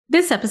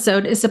This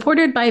episode is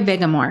supported by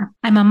Vegamour.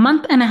 I'm a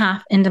month and a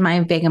half into my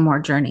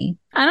Vegamour journey.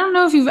 I don't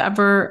know if you've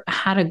ever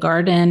had a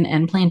garden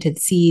and planted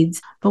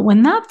seeds, but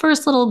when that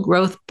first little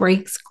growth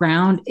breaks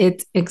ground,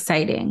 it's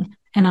exciting.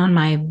 And on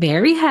my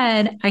very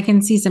head, I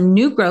can see some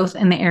new growth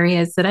in the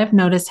areas that I've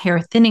noticed hair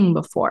thinning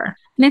before.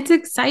 And it's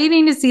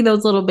exciting to see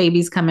those little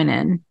babies coming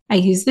in. I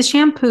use the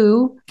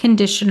shampoo,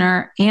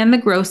 conditioner, and the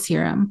grow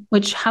serum,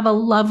 which have a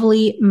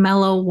lovely,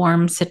 mellow,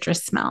 warm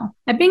citrus smell.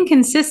 I've been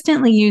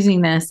consistently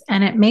using this,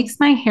 and it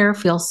makes my hair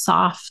feel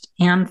soft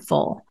and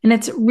full. And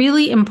it's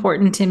really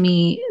important to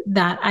me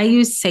that I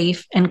use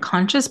safe and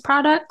conscious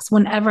products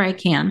whenever I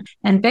can.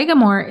 And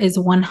Vegamour is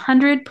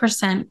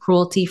 100%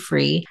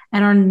 cruelty-free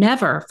and are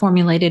never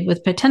formulated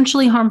with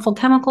potentially harmful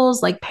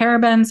chemicals like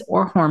parabens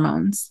or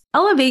hormones.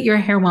 Elevate your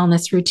hair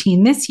wellness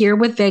routine this year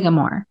with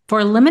Vegamour.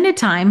 For a limited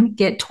time,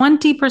 get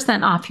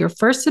 20% off your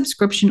first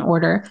subscription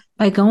order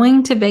by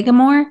going to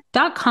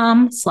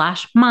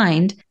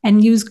vegamour.com/mind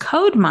and use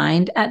code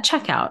MIND at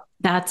checkout.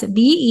 That's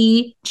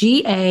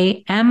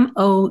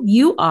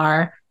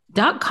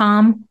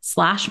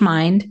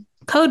vegamour.com/mind,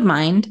 code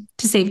MIND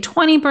to save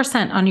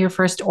 20% on your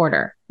first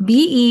order.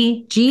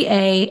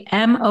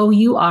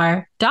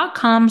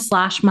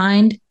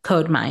 vegamour.com/mind,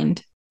 code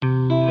MIND.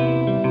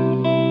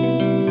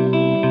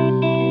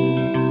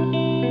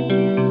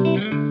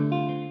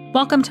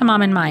 Welcome to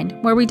Mom and Mind,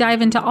 where we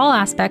dive into all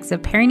aspects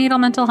of perinatal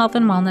mental health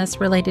and wellness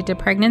related to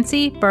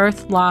pregnancy,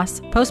 birth, loss,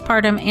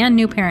 postpartum, and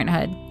new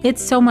parenthood.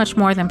 It's so much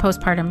more than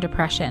postpartum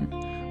depression.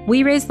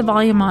 We raise the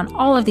volume on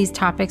all of these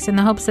topics in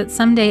the hopes that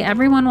someday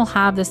everyone will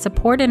have the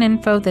support and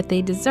info that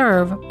they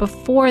deserve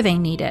before they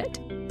need it.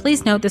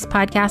 Please note this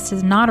podcast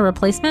is not a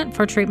replacement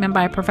for treatment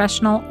by a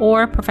professional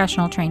or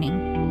professional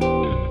training.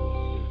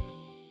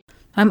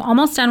 I'm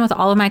almost done with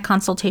all of my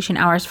consultation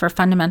hours for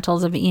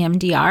fundamentals of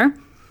EMDR.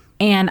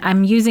 And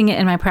I'm using it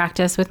in my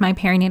practice with my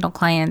perinatal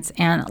clients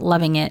and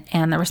loving it.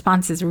 And the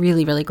response is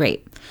really, really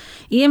great.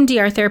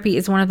 EMDR therapy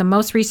is one of the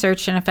most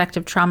researched and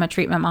effective trauma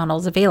treatment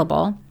models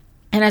available.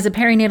 And as a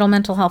perinatal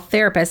mental health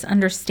therapist,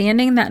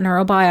 understanding that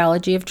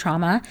neurobiology of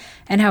trauma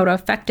and how to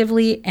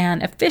effectively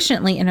and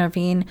efficiently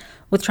intervene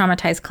with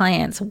traumatized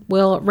clients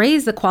will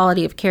raise the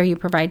quality of care you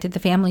provide to the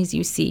families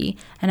you see.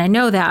 And I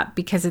know that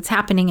because it's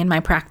happening in my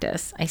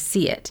practice. I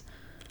see it.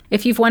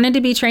 If you've wanted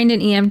to be trained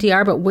in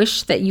EMDR but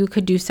wish that you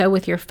could do so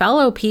with your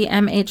fellow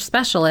PMH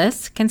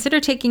specialists, consider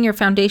taking your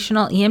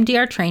foundational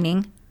EMDR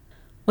training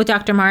with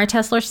Dr. Mara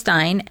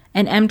Tesler-Stein,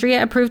 an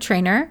EMDRIA-approved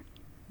trainer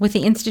with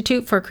the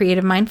Institute for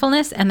Creative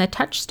Mindfulness and the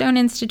Touchstone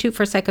Institute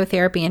for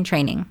Psychotherapy and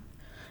Training.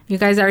 You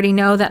guys already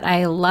know that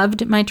I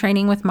loved my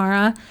training with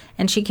Mara,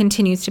 and she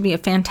continues to be a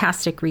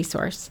fantastic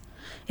resource.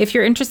 If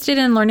you're interested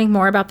in learning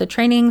more about the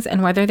trainings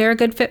and whether they're a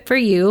good fit for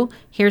you,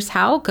 here's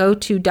how. Go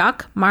to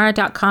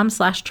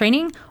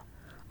docmara.com/training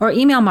or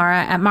email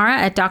Mara at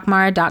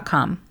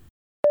mara@docmara.com.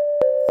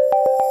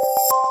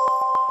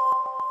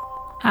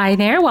 Hi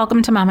there.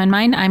 Welcome to Mom and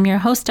Mind. I'm your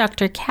host,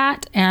 Dr.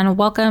 Kat, and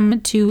welcome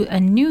to a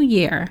new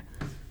year.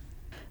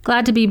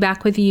 Glad to be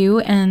back with you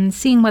and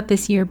seeing what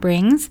this year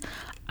brings.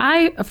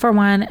 I, for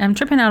one, am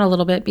tripping out a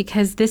little bit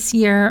because this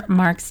year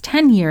marks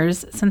 10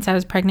 years since I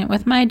was pregnant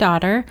with my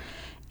daughter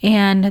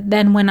and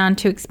then went on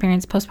to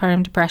experience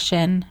postpartum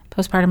depression,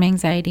 postpartum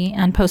anxiety,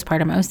 and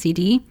postpartum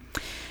OCD.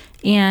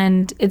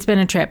 And it's been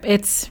a trip.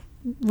 It's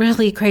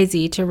really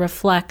crazy to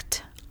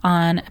reflect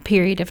on a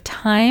period of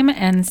time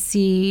and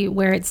see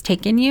where it's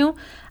taken you.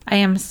 I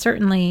am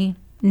certainly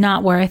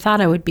not where I thought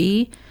I would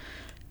be.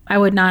 I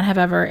would not have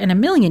ever in a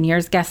million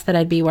years guessed that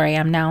I'd be where I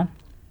am now.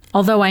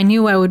 Although I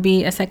knew I would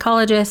be a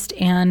psychologist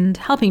and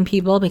helping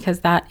people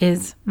because that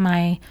is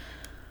my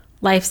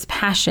life's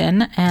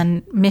passion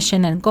and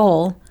mission and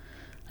goal,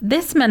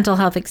 this mental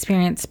health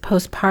experience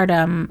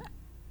postpartum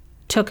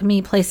took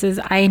me places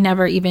I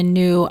never even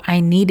knew I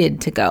needed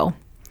to go.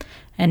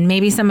 And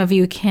maybe some of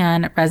you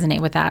can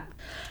resonate with that.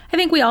 I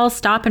think we all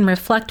stop and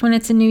reflect when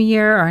it's a new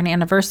year or an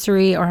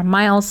anniversary or a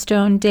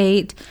milestone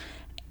date.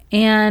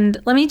 And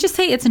let me just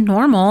say it's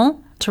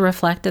normal to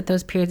reflect at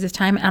those periods of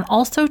time and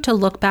also to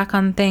look back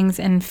on things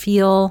and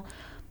feel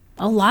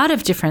a lot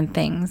of different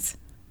things.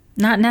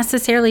 Not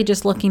necessarily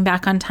just looking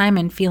back on time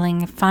and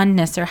feeling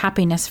fondness or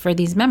happiness for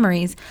these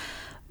memories,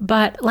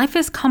 but life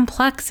is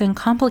complex and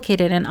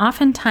complicated, and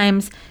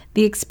oftentimes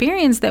the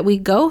experience that we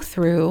go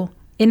through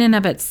in and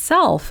of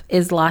itself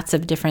is lots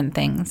of different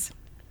things.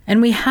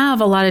 And we have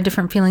a lot of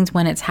different feelings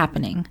when it's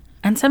happening.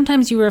 And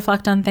sometimes you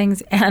reflect on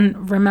things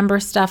and remember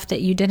stuff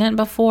that you didn't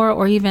before,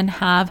 or even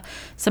have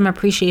some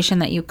appreciation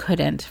that you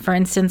couldn't. For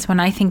instance, when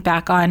I think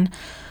back on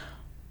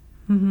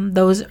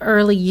those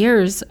early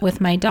years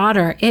with my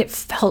daughter, it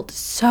felt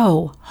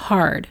so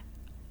hard.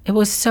 It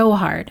was so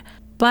hard.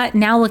 But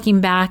now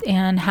looking back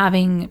and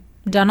having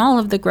done all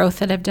of the growth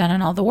that I've done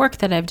and all the work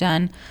that I've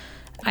done,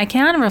 I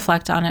can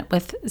reflect on it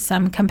with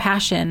some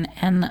compassion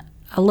and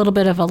a little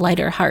bit of a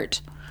lighter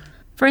heart.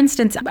 For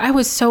instance, I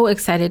was so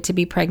excited to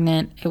be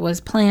pregnant. It was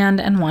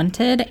planned and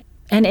wanted.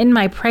 And in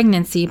my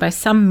pregnancy, by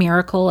some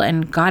miracle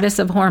and goddess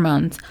of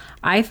hormones,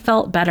 I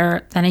felt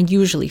better than I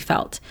usually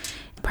felt.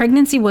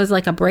 Pregnancy was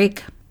like a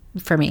break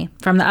for me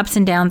from the ups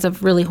and downs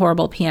of really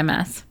horrible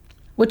PMS,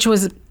 which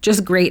was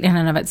just great in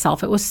and of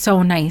itself. It was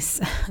so nice.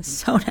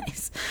 So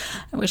nice.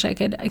 I wish I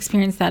could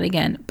experience that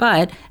again,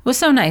 but it was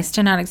so nice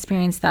to not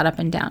experience that up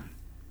and down.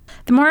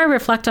 The more I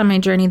reflect on my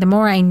journey, the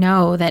more I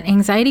know that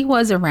anxiety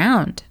was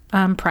around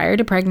prior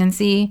to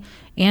pregnancy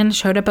and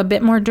showed up a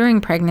bit more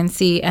during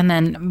pregnancy, and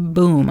then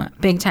boom,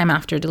 big time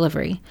after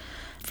delivery.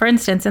 For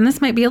instance, and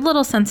this might be a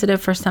little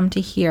sensitive for some to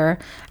hear,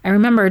 I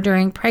remember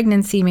during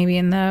pregnancy, maybe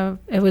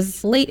it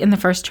was late in the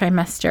first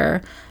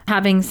trimester,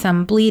 having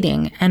some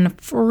bleeding and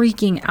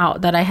freaking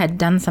out that I had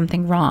done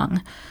something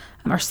wrong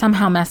or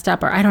somehow messed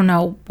up, or I don't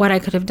know what I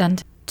could have done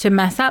to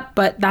mess up,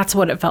 but that's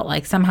what it felt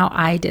like. Somehow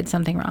I did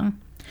something wrong.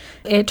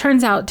 It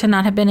turns out to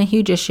not have been a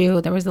huge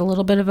issue. There was a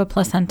little bit of a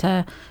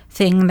placenta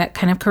thing that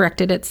kind of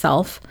corrected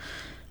itself.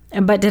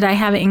 But did I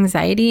have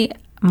anxiety,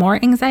 more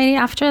anxiety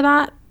after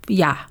that?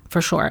 Yeah,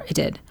 for sure, I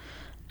did.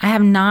 I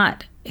have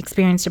not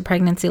experienced a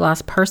pregnancy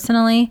loss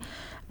personally,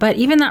 but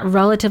even that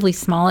relatively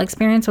small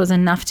experience was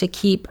enough to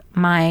keep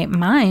my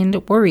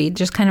mind worried,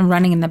 just kind of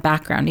running in the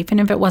background, even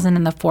if it wasn't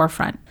in the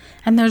forefront.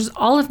 And there's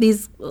all of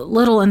these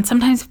little and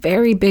sometimes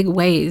very big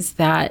ways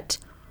that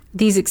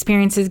these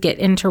experiences get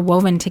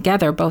interwoven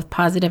together, both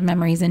positive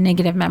memories and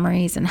negative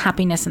memories, and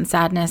happiness and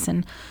sadness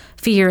and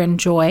fear and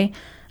joy.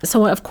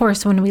 So of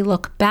course, when we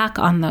look back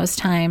on those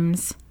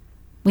times,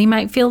 we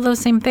might feel those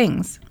same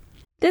things.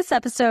 This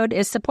episode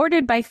is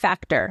supported by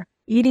Factor.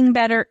 Eating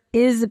better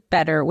is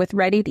better with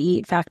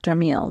ready-to-eat Factor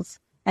meals.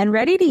 And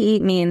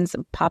ready-to-eat means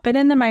pop it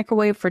in the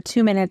microwave for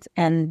 2 minutes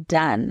and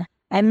done.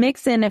 I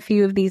mix in a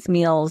few of these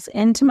meals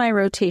into my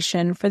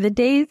rotation for the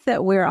days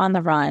that we're on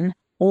the run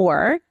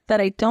or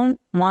that I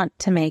don't want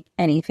to make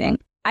anything.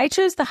 I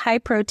chose the high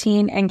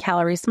protein and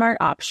calorie smart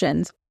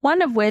options,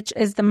 one of which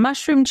is the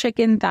mushroom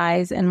chicken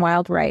thighs and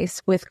wild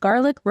rice with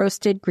garlic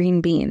roasted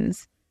green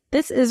beans.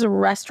 This is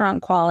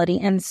restaurant quality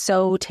and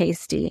so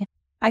tasty.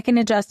 I can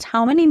adjust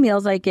how many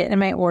meals I get in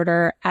my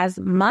order as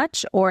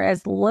much or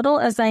as little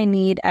as I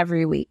need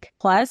every week.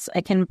 Plus,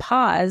 I can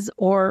pause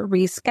or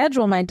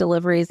reschedule my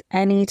deliveries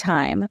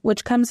anytime,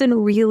 which comes in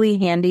really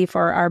handy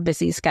for our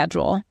busy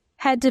schedule.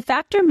 Head to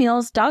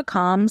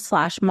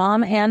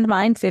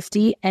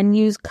factormeals.com/momandmind50 and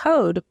use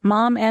code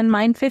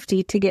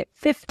momandmind50 to get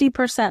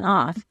 50%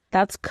 off.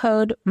 That's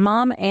code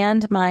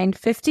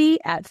momandmind50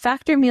 at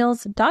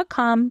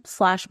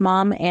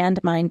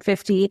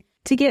factormeals.com/momandmind50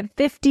 to get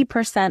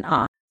 50%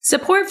 off.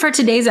 Support for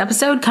today's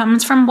episode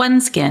comes from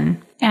OneSkin.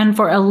 And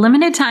for a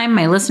limited time,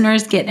 my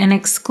listeners get an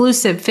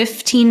exclusive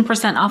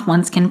 15% off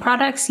OneSkin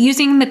products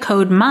using the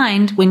code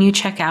MIND when you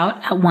check out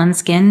at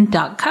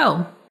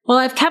oneskin.co. Well,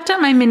 I've kept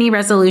up my mini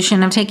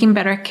resolution of taking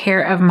better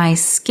care of my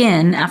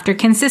skin after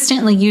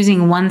consistently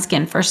using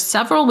OneSkin for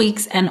several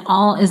weeks, and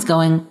all is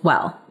going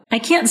well. I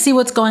can't see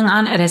what's going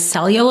on at a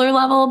cellular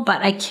level,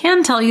 but I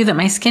can tell you that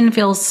my skin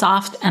feels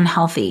soft and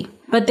healthy.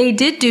 But they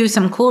did do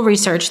some cool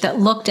research that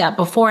looked at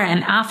before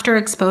and after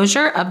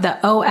exposure of the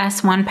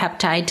OS1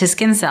 peptide to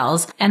skin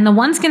cells, and the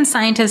OneSkin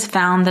scientists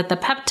found that the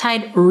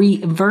peptide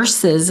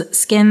reverses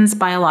skin's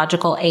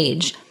biological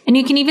age. And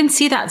you can even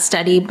see that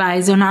study by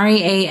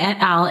Zonari A. et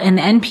al. In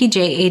the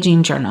NPJ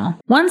Aging Journal.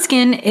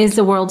 OneSkin is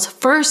the world's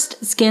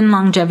first skin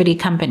longevity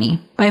company.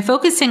 By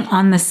focusing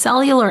on the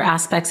cellular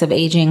aspects of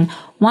aging,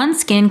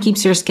 OneSkin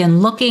keeps your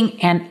skin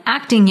looking and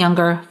acting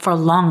younger for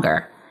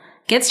longer.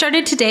 Get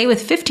started today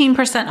with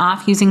 15%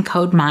 off using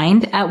code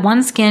MIND at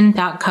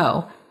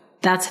oneskin.co.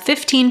 That's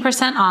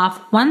 15% off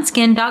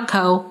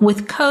oneskin.co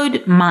with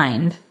code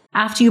MIND.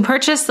 After you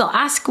purchase, they'll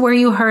ask where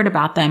you heard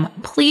about them.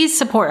 Please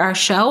support our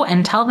show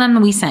and tell them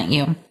we sent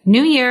you.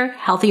 New year,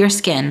 healthier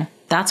skin.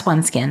 That's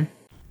OneSkin.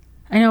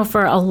 I know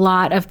for a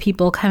lot of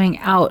people coming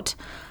out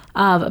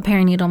of a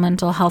perinatal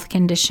mental health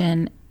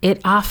condition, it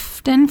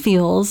often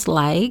feels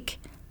like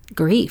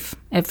grief.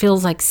 It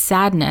feels like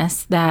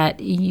sadness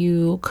that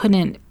you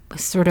couldn't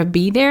sort of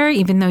be there,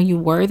 even though you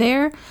were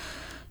there.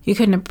 You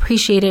couldn't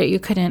appreciate it. You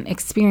couldn't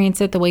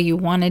experience it the way you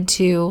wanted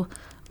to,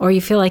 or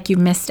you feel like you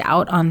missed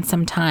out on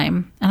some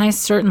time. And I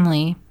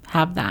certainly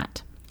have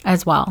that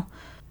as well.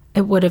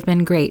 It would have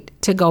been great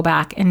to go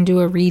back and do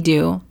a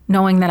redo,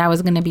 knowing that I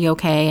was going to be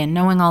okay and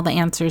knowing all the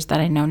answers that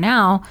I know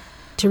now,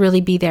 to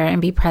really be there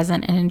and be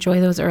present and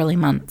enjoy those early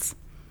months.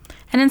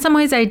 And in some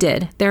ways I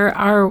did. There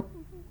are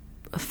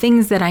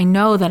things that I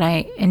know that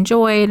I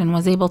enjoyed and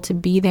was able to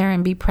be there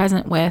and be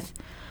present with,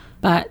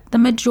 but the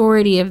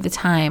majority of the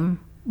time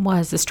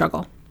was a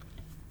struggle.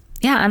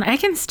 Yeah, and I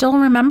can still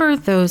remember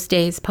those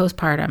days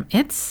postpartum.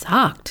 It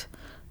sucked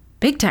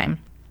big time.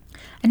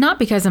 And not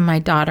because of my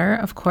daughter,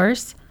 of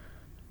course,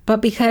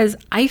 but because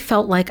I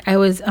felt like I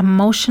was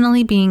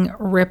emotionally being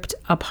ripped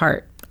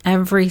apart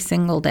every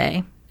single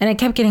day. And it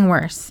kept getting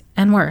worse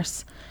and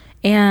worse.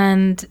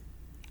 And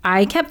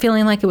I kept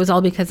feeling like it was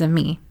all because of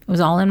me. It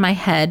was all in my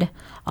head,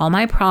 all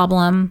my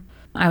problem.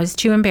 I was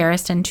too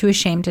embarrassed and too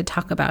ashamed to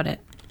talk about it.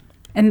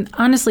 And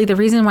honestly, the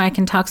reason why I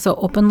can talk so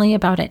openly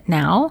about it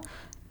now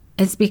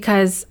is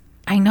because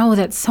I know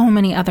that so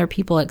many other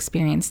people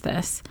experience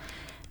this.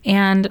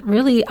 And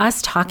really,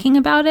 us talking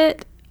about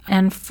it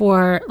And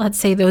for, let's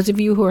say, those of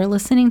you who are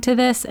listening to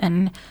this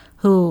and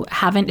who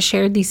haven't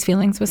shared these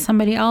feelings with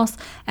somebody else,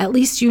 at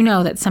least you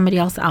know that somebody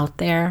else out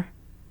there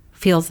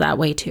feels that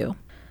way too.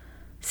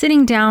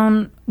 Sitting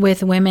down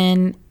with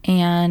women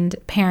and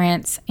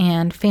parents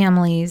and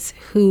families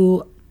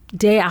who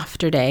day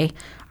after day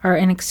are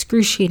in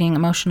excruciating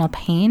emotional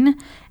pain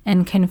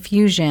and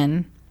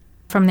confusion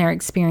from their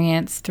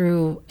experience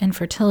through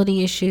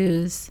infertility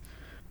issues,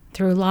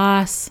 through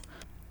loss,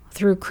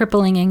 through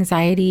crippling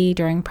anxiety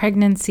during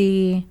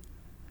pregnancy,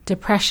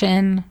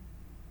 depression,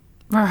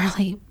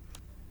 really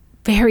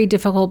very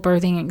difficult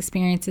birthing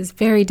experiences,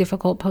 very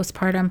difficult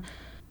postpartum.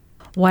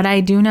 What I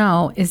do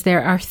know is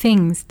there are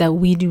things that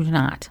we do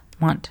not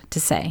want to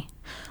say.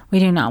 We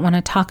do not want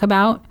to talk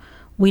about.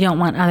 We don't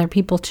want other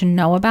people to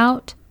know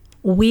about.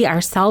 We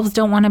ourselves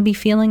don't want to be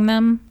feeling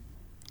them.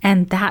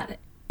 And that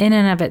in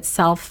and of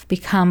itself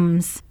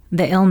becomes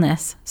the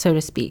illness, so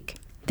to speak.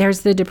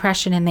 There's the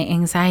depression and the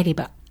anxiety,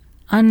 but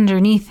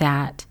underneath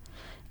that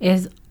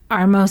is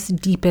our most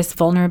deepest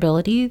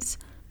vulnerabilities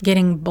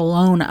getting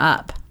blown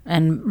up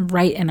and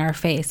right in our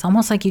face,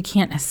 almost like you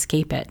can't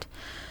escape it.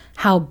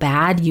 How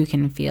bad you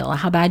can feel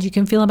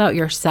about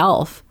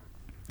yourself,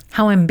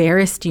 how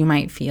embarrassed you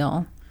might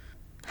feel,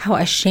 how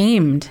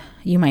ashamed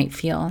you might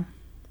feel,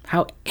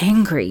 how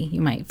angry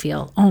you might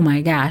feel. Oh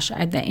my gosh,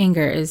 the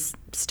anger is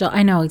still,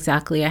 I know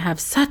exactly. I have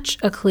such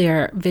a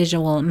clear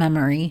visual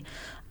memory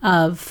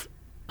of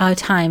a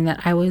time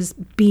that I was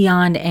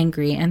beyond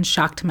angry and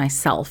shocked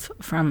myself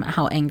from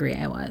how angry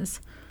I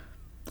was.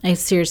 I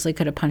seriously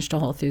could have punched a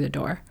hole through the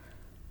door.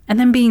 And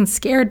then being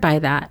scared by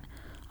that.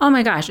 Oh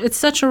my gosh, it's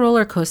such a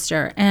roller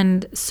coaster.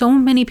 And so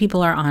many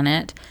people are on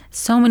it.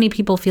 So many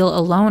people feel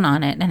alone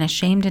on it and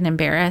ashamed and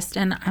embarrassed.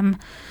 And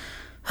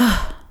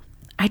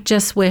I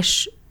just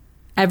wish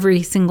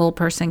every single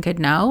person could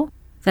know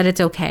that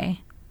it's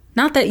okay.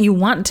 Not that you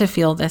want to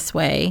feel this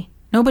way.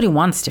 Nobody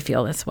wants to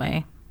feel this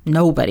way.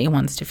 Nobody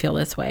wants to feel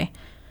this way.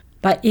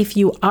 But if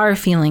you are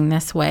feeling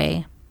this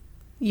way,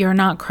 you're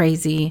not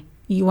crazy.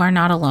 You are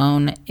not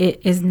alone.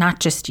 It is not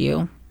just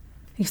you.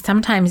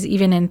 Sometimes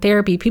even in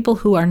therapy, people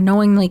who are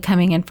knowingly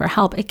coming in for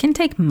help, it can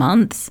take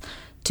months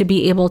to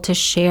be able to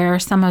share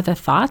some of the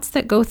thoughts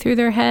that go through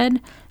their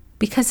head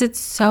because it's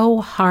so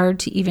hard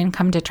to even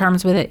come to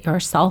terms with it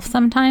yourself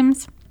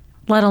sometimes,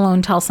 let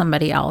alone tell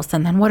somebody else.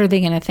 And then what are they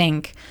going to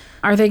think?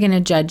 Are they going to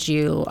judge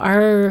you?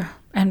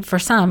 And for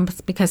some,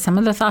 because some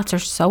of the thoughts are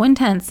so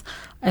intense,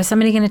 is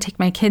somebody going to take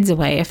my kids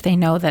away if they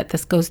know that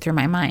this goes through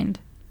my mind?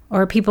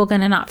 Or are people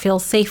going to not feel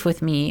safe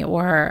with me?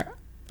 Or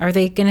are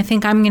they going to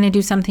think I'm going to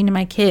do something to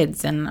my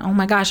kids? And oh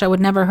my gosh, I would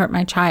never hurt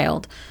my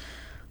child.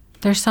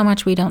 There's so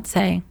much we don't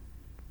say.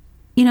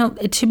 You know,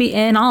 to be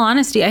in all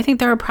honesty, I think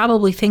there are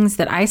probably things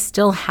that I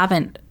still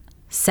haven't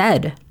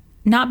said.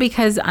 Not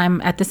because I'm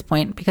at this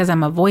point, because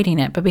I'm avoiding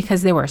it, but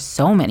because there were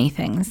so many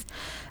things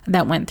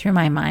that went through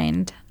my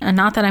mind. And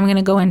not that I'm going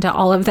to go into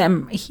all of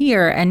them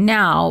here and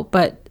now,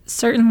 but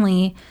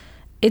certainly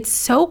it's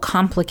so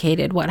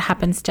complicated what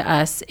happens to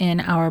us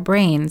in our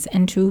brains.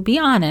 And to be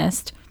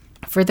honest,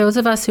 for those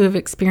of us who have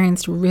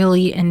experienced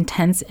really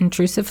intense,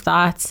 intrusive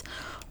thoughts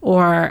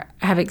or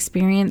have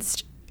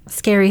experienced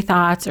scary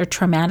thoughts or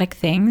traumatic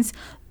things,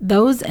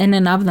 those in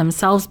and of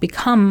themselves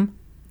become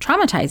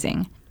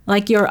traumatizing.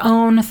 Like your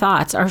own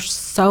thoughts are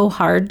so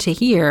hard to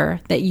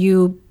hear that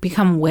you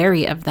become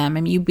wary of them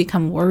and you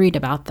become worried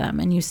about them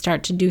and you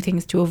start to do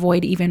things to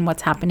avoid even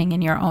what's happening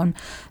in your own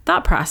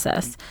thought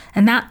process.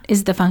 And that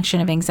is the function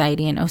of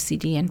anxiety and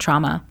OCD and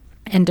trauma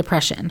and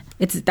depression.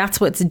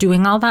 That's what's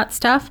doing all that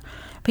stuff.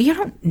 But you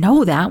don't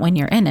know that when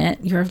you're in it.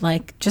 You're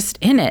like just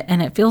in it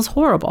and it feels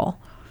horrible.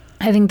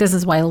 I think this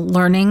is why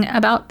learning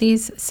about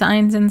these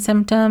signs and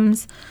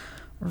symptoms,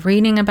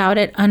 reading about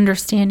it,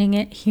 understanding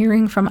it,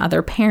 hearing from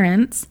other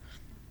parents,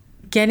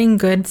 getting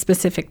good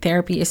specific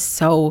therapy is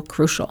so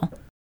crucial.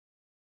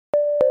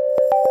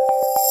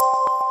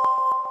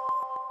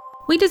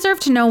 We deserve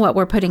to know what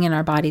we're putting in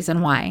our bodies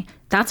and why.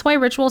 That's why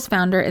Ritual's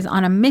founder is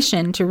on a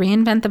mission to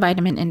reinvent the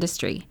vitamin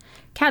industry.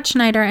 Kat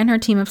Schneider and her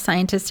team of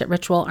scientists at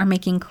Ritual are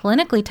making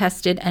clinically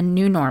tested a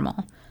new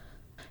normal.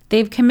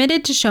 They've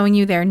committed to showing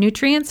you their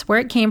nutrients, where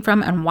it came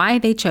from, and why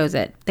they chose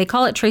it. They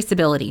call it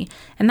traceability,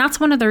 and that's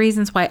one of the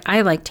reasons why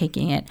I like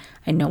taking it.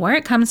 I know where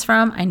it comes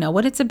from, I know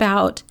what it's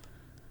about,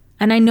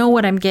 and I know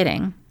what I'm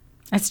getting.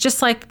 It's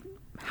just like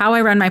how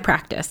I run my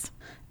practice.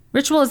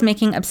 Ritual is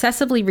making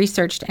obsessively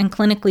researched and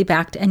clinically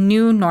backed a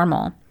new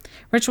normal.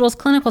 Ritual's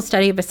clinical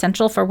study of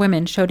Essential for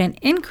Women showed an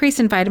increase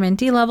in vitamin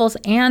D levels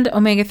and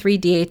omega-3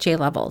 DHA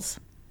levels.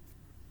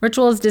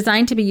 Ritual is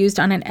designed to be used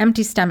on an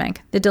empty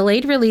stomach. The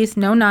delayed-release,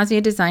 no-nausea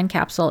design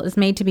capsule is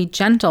made to be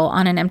gentle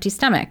on an empty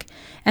stomach,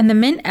 and the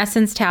Mint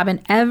Essence tab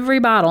in every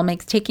bottle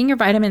makes taking your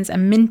vitamins a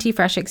minty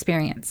fresh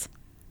experience.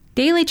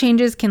 Daily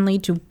changes can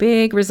lead to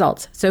big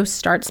results, so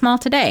start small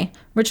today.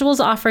 Ritual is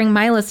offering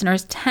my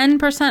listeners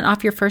 10%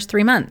 off your first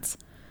 3 months.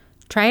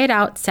 Try it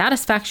out,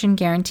 satisfaction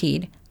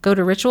guaranteed. Go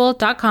to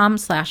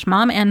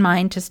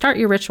ritual.com/momandmind to start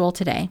your Ritual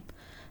today.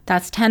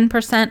 That's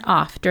 10%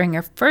 off during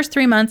your first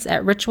 3 months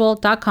at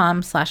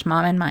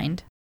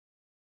ritual.com/momandmind.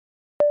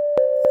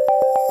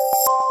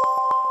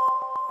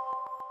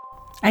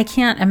 I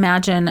can't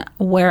imagine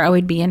where I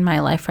would be in my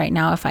life right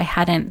now if I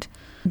hadn't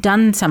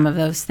done some of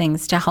those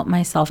things to help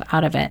myself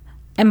out of it.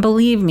 And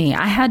believe me,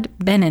 I had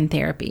been in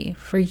therapy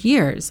for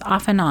years,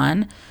 off and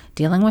on,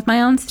 dealing with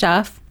my own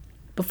stuff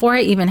before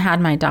I even had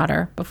my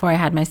daughter, before I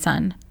had my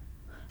son.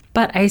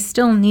 But I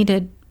still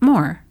needed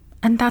more,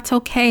 and that's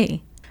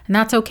okay. And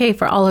that's okay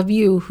for all of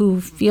you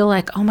who feel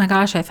like, oh my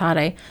gosh, I thought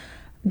I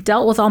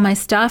dealt with all my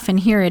stuff and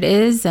here it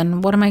is,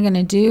 and what am I going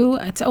to do?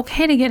 It's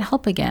okay to get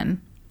help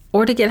again,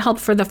 or to get help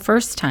for the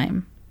first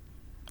time.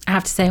 I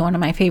have to say, one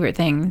of my favorite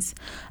things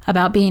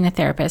about being a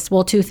therapist,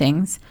 well, two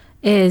things,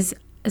 is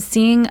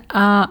seeing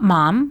a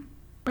mom,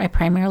 I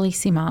primarily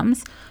see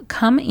moms,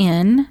 come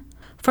in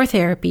for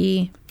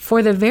therapy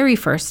for the very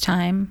first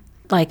time,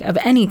 like of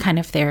any kind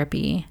of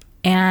therapy,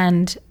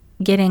 and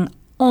getting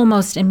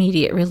almost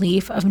immediate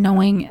relief of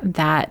knowing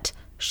that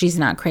she's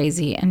not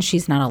crazy and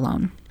she's not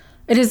alone.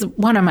 It is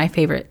one of my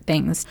favorite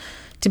things.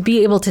 To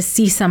be able to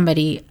see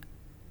somebody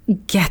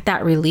get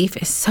that relief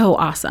is so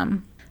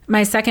awesome.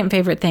 My second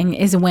favorite thing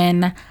is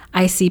when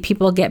I see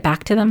people get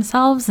back to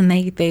themselves and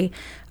they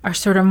are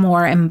sort of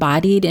more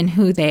embodied in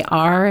who they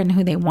are and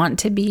who they want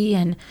to be,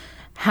 and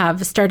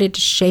have started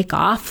to shake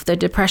off the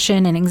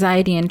depression and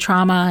anxiety and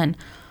trauma and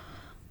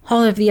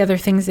all of the other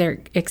things they're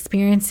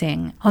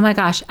experiencing. Oh my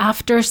gosh,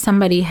 after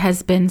somebody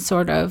has been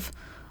sort of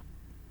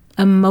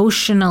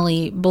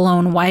emotionally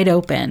blown wide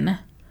open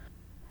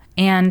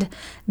and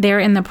they're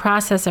in the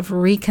process of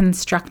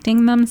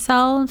reconstructing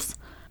themselves,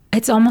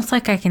 it's almost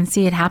like I can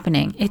see it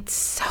happening. It's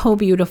so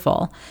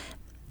beautiful.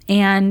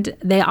 And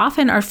they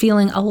often are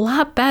feeling a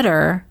lot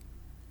better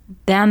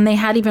than they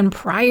had even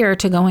prior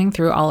to going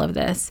through all of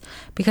this,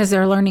 because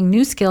they're learning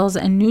new skills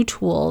and new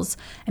tools,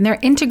 and they're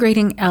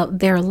integrating out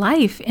their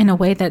life in a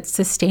way that's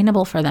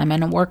sustainable for them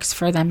and works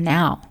for them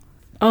now.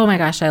 Oh my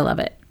gosh, I love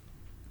it.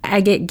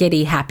 I get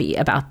giddy happy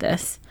about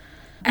this.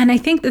 And I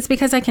think that's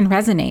because I can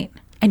resonate.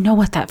 I know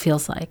what that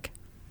feels like.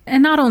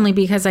 And not only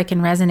because I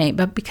can resonate,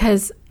 but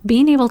because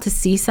being able to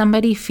see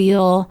somebody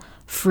feel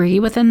free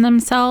within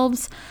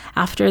themselves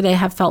after they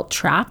have felt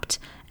trapped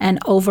and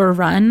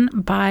overrun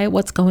by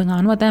what's going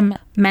on with them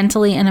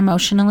mentally and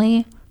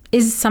emotionally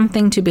is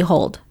something to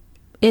behold.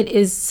 It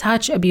is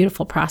such a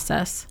beautiful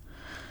process.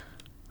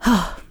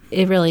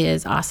 It really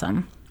is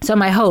awesome. So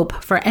my hope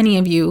for any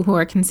of you who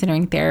are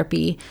considering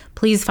therapy,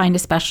 please find a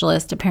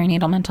specialist, a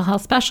perinatal mental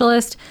health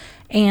specialist,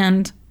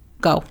 and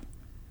go.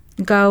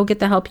 Go get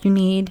the help you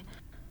need.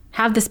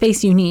 Have the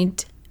space you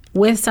need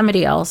with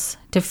somebody else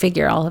to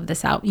figure all of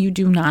this out. You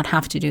do not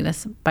have to do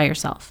this by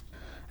yourself.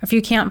 If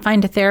you can't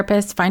find a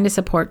therapist, find a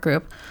support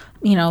group.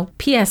 You know,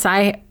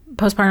 PSI,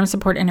 Postpartum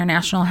Support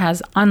International,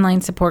 has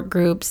online support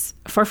groups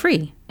for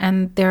free.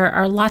 And there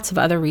are lots of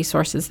other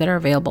resources that are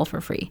available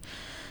for free.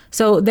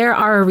 So there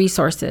are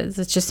resources.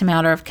 It's just a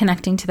matter of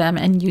connecting to them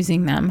and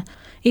using them.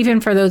 Even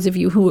for those of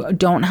you who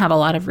don't have a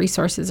lot of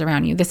resources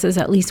around you, this is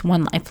at least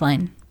one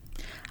lifeline.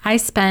 I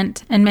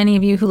spent, and many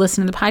of you who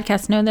listen to the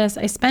podcast know this,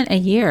 I spent a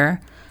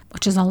year,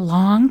 which is a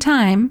long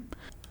time,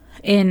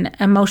 in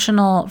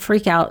emotional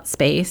freakout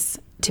space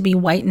to be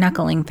white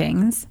knuckling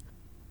things.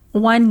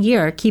 1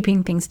 year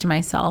keeping things to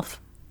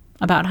myself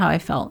about how I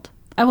felt.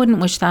 I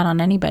wouldn't wish that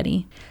on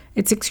anybody.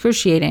 It's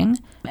excruciating.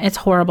 It's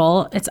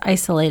horrible. It's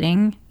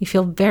isolating. You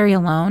feel very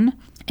alone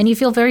and you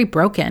feel very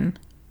broken.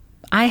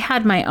 I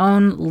had my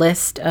own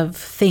list of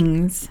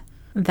things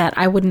that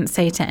I wouldn't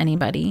say to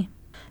anybody.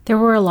 There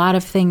were a lot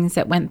of things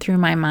that went through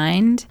my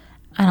mind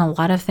and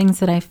a lot of things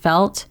that I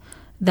felt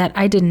that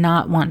I did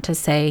not want to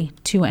say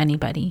to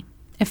anybody.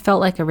 It felt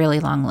like a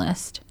really long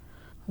list.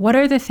 What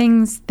are the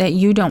things that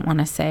you don't want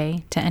to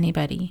say to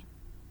anybody?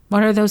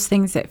 What are those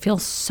things that feel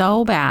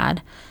so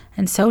bad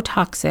and so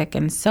toxic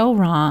and so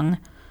wrong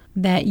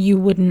that you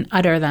wouldn't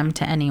utter them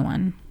to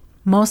anyone?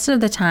 Most of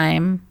the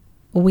time,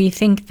 we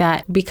think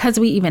that because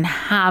we even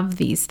have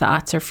these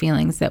thoughts or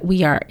feelings that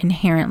we are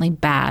inherently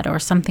bad or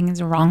something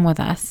is wrong with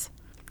us.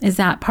 Is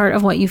that part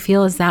of what you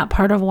feel? Is that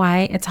part of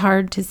why it's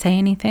hard to say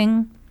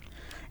anything?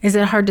 Is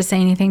it hard to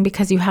say anything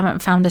because you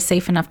haven't found a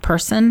safe enough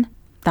person?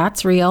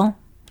 That's real.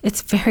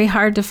 It's very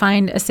hard to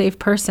find a safe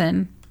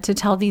person to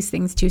tell these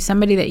things to,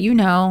 somebody that you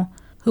know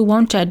who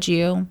won't judge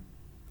you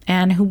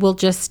and who will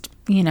just,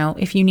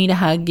 if you need a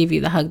hug, give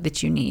you the hug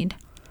that you need.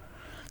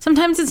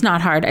 Sometimes it's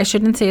not hard. I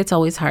shouldn't say it's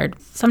always hard.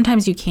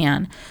 Sometimes you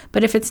can.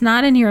 But if it's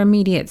not in your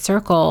immediate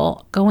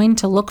circle, going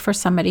to look for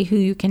somebody who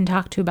you can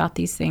talk to about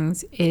these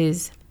things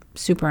is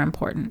super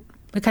important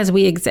because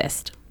we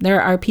exist.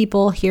 There are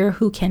people here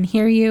who can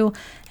hear you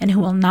and who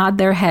will nod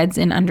their heads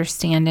in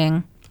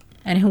understanding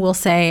and who will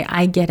say,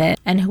 I get it,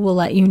 and who will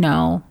let you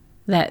know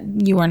that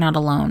you are not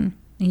alone.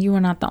 You are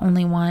not the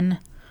only one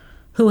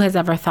who has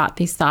ever thought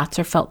these thoughts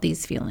or felt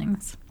these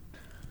feelings.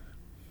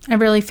 I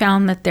really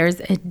found that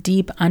there's a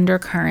deep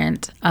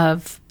undercurrent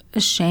of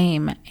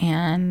shame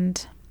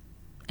and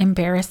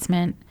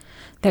embarrassment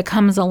that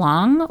comes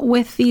along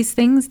with these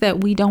things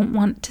that we don't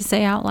want to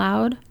say out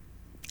loud.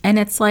 And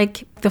it's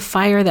like the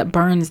fire that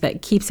burns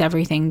that keeps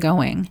everything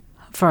going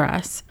for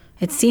us.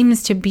 It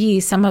seems to be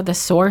some of the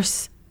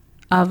source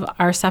of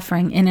our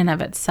suffering in and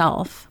of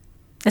itself.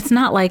 It's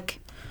not like,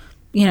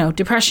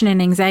 depression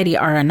and anxiety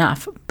are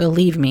enough,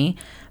 believe me.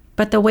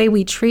 But the way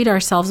we treat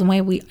ourselves and the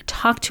way we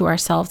talk to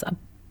ourselves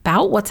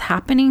about what's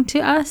happening to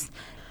us,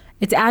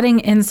 it's adding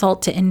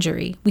insult to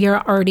injury. We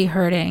are already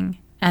hurting,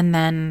 and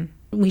then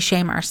we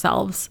shame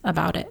ourselves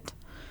about it.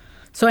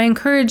 So I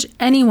encourage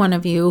any one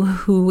of you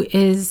who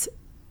is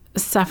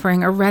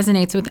suffering or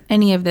resonates with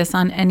any of this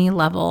on any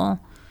level,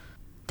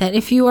 that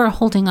if you are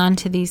holding on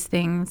to these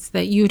things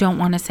that you don't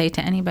want to say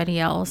to anybody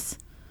else,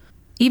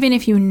 even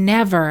if you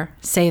never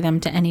say them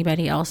to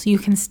anybody else, you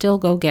can still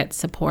go get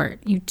support.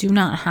 You do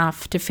not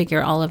have to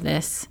figure all of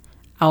this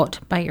out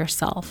by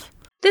yourself.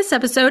 This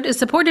episode is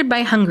supported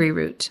by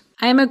Hungryroot.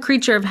 I am a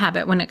creature of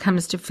habit when it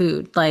comes to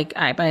food. Like,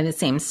 I buy the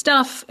same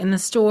stuff in the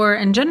store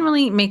and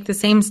generally make the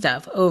same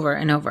stuff over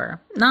and over.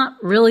 Not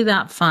really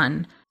that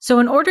fun. So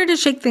in order to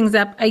shake things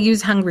up, I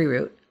use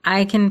Hungryroot.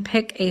 I can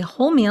pick a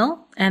whole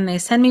meal and they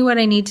send me what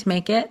I need to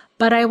make it,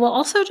 but I will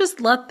also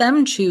just let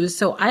them choose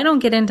so I don't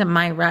get into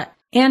my rut.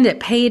 And it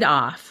paid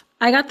off.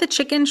 I got the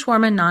chicken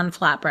shawarma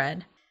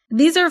non-flatbread.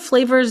 These are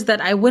flavors that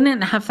I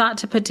wouldn't have thought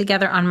to put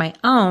together on my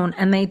own,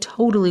 and they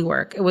totally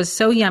work. It was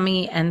so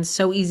yummy and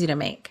so easy to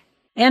make.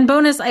 And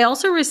bonus, I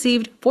also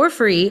received for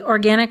free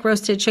organic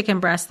roasted chicken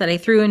breast that I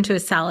threw into a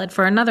salad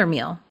for another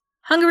meal.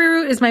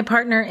 Hungryroot is my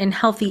partner in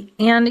healthy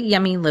and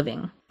yummy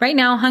living. Right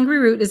now,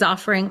 Hungryroot is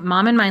offering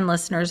Mom and Mind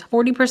listeners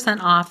 40%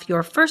 off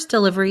your first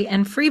delivery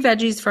and free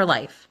veggies for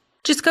life.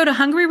 Just go to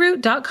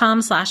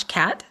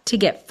hungryroot.com/cat to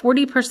get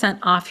 40%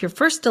 off your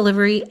first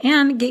delivery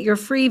and get your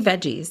free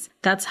veggies.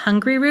 That's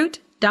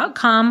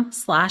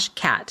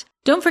hungryroot.com/cat.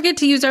 Don't forget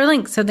to use our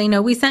link so they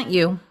know we sent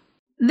you.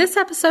 This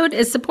episode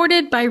is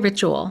supported by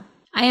Ritual.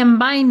 I am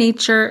by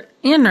nature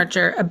and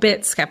nurture a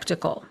bit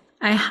skeptical.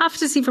 I have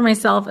to see for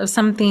myself if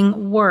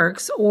something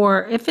works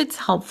or if it's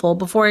helpful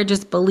before I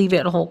just believe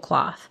it whole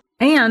cloth.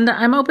 And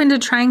I'm open to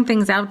trying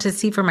things out to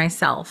see for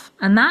myself,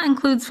 and that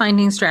includes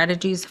finding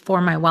strategies for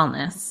my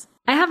wellness.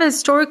 I have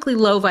historically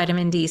low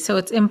vitamin D, so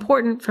it's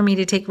important for me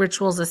to take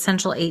Ritual's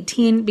Essential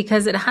 18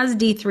 because it has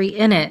D3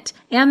 in it,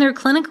 and their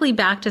clinically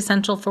backed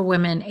Essential for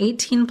Women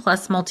 18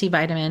 Plus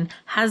multivitamin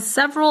has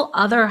several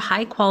other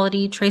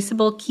high-quality,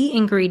 traceable key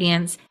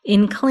ingredients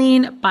in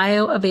clean,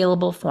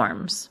 bioavailable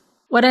forms.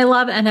 What I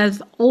love and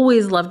have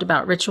always loved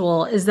about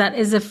Ritual is that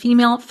it's a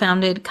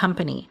female-founded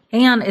company,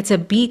 and it's a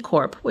B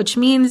Corp, which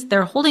means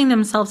they're holding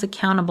themselves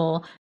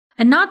accountable,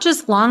 and not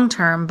just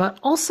long-term, but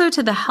also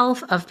to the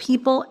health of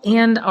people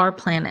and our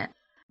planet.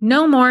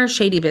 No more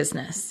shady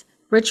business.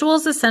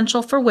 Ritual's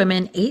Essential for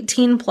Women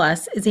 18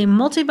 Plus is a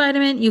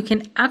multivitamin you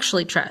can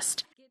actually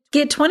trust.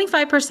 Get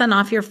 25%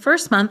 off your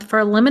first month for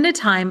a limited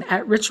time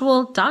at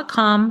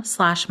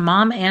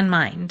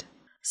ritual.com/momandmind.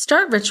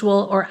 Start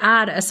Ritual or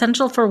add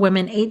Essential for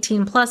Women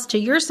 18 Plus to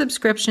your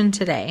subscription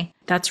today.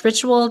 That's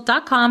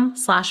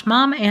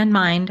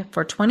ritual.com/momandmind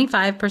for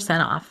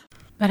 25% off.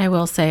 But I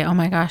will say, oh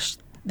my gosh,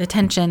 the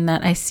tension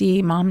that I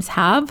see moms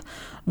have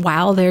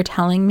while they're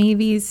telling me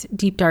these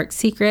deep, dark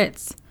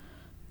secrets.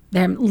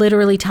 They're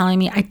literally telling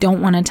me, I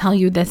don't want to tell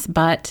you this,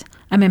 but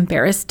I'm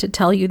embarrassed to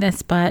tell you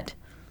this, but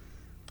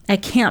I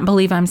can't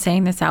believe I'm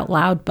saying this out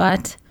loud,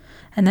 but,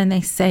 and then they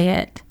say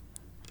it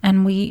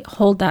and we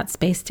hold that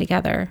space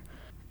together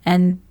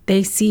and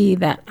they see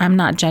that I'm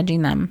not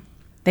judging them.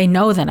 They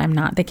know that I'm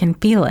not, they can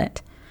feel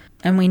it,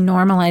 and we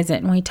normalize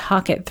it and we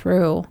talk it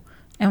through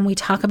and we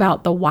talk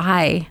about the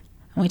why.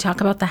 And we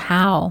talk about the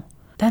how,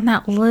 then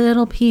that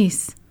little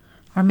piece,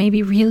 or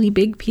maybe really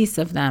big piece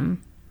of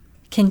them,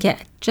 can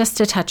get just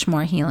a touch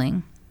more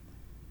healing.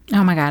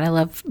 Oh my God, I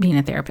love being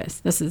a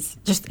therapist. This is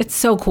just, it's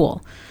so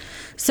cool.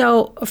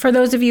 So for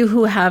those of you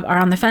who are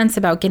on the fence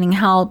about getting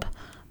help,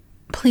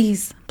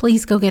 please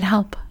go get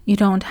help. You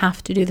don't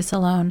have to do this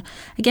alone.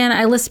 Again,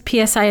 I list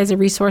PSI as a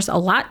resource a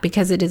lot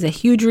because it is a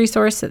huge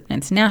resource.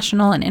 It's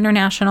national and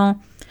international.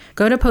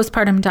 Go to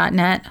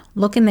postpartum.net,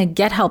 look in the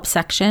Get Help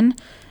section,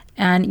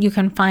 and you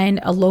can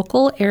find a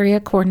local area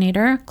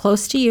coordinator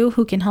close to you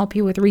who can help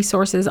you with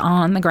resources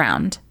on the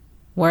ground,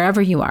 wherever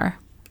you are.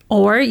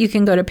 Or you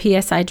can go to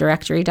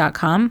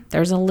psidirectory.com.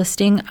 There's a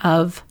listing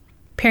of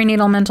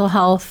perinatal mental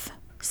health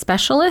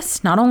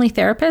specialists, not only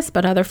therapists,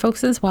 but other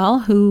folks as well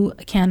who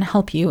can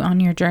help you on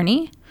your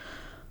journey.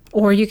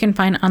 Or you can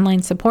find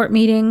online support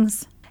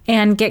meetings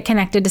and get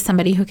connected to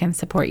somebody who can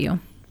support you.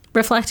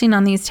 Reflecting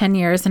on these 10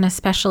 years, and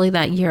especially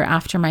that year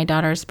after my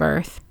daughter's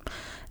birth,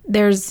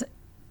 there's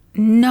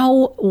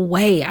no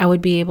way I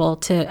would be able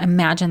to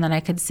imagine that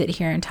I could sit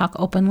here and talk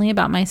openly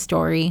about my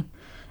story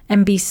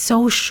and be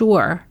so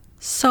sure,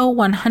 so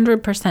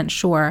 100%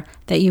 sure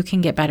that you can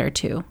get better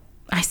too.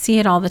 I see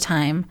it all the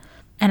time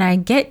and I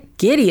get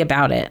giddy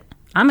about it.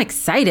 I'm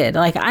excited.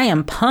 Like, I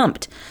am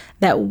pumped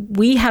that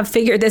we have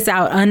figured this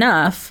out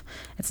enough.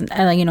 It's,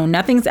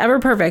 nothing's ever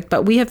perfect,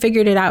 but we have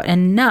figured it out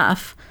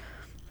enough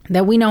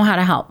that we know how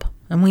to help.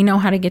 And we know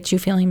how to get you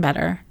feeling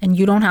better. And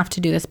you don't have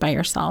to do this by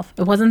yourself.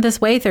 It wasn't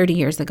this way 30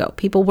 years ago.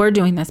 People were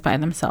doing this by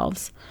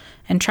themselves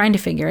and trying to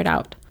figure it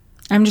out.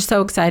 I'm just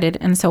so excited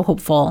and so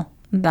hopeful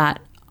that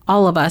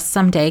all of us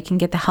someday can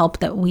get the help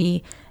that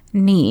we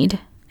need.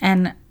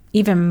 And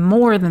even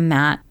more than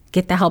that,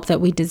 get the help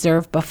that we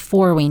deserve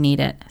before we need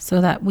it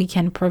so that we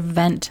can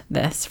prevent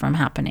this from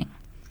happening.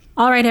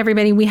 All right,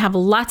 everybody, we have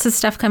lots of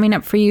stuff coming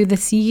up for you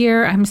this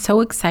year. I'm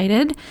so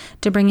excited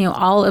to bring you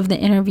all of the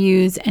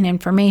interviews and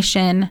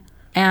information,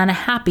 and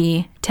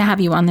happy to have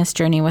you on this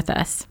journey with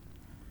us.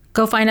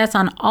 Go find us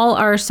on all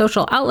our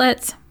social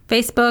outlets.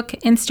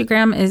 Facebook,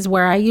 Instagram is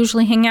where I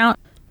usually hang out.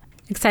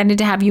 Excited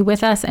to have you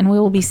with us, and we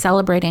will be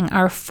celebrating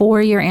our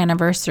 4-year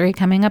anniversary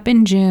coming up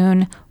in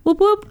June. Whoop,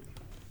 whoop.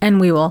 And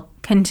we will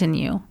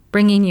continue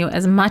bringing you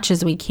as much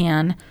as we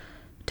can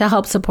to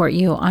help support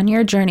you on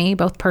your journey,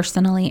 both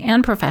personally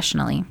and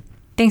professionally.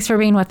 Thanks for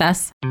being with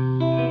us.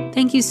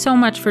 Thank you so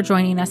much for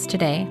joining us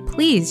today.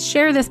 Please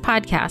share this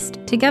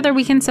podcast. Together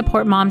we can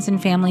support moms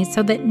and families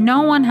so that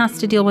no one has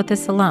to deal with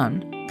this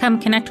alone. Come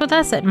connect with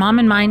us at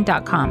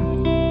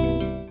momandmind.com.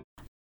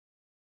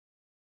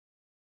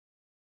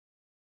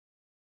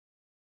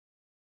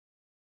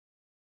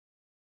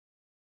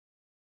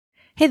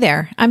 Hey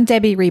there, I'm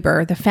Debbie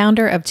Reber, the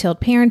founder of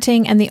Tilt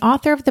Parenting and the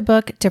author of the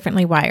book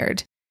Differently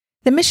Wired.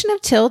 The mission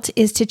of Tilt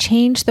is to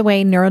change the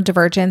way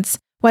neurodivergence,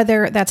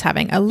 whether that's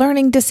having a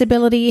learning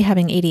disability,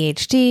 having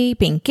ADHD,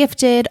 being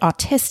gifted,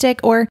 autistic,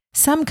 or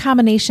some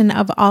combination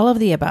of all of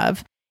the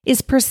above,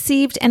 is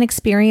perceived and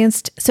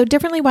experienced so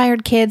differently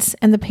wired kids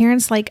and the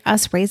parents like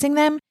us raising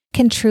them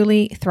can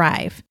truly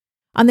thrive.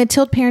 On the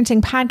Tilt Parenting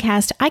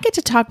podcast, I get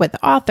to talk with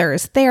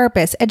authors,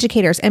 therapists,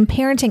 educators, and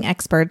parenting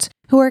experts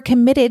who are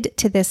committed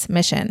to this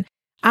mission.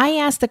 I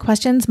ask the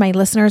questions my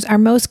listeners are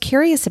most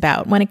curious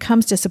about when it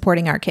comes to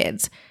supporting our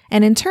kids.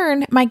 And in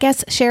turn, my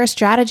guests share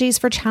strategies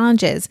for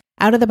challenges,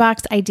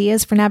 out-of-the-box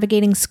ideas for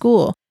navigating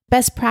school,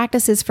 best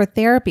practices for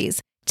therapies,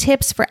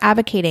 tips for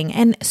advocating,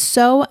 and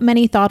so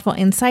many thoughtful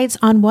insights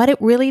on what it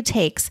really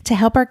takes to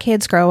help our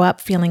kids grow up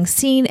feeling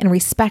seen and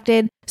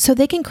respected so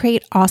they can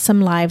create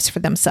awesome lives for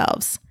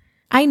themselves.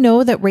 I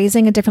know that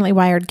raising a differently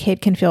wired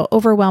kid can feel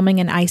overwhelming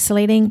and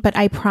isolating, but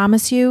I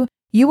promise you,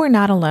 you are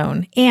not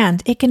alone,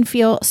 and it can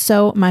feel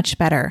so much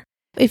better.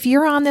 If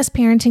you're on this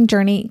parenting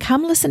journey,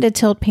 come listen to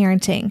Tilt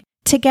Parenting.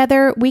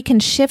 Together, we can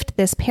shift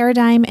this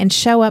paradigm and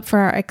show up for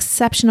our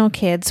exceptional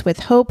kids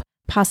with hope,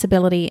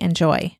 possibility, and joy.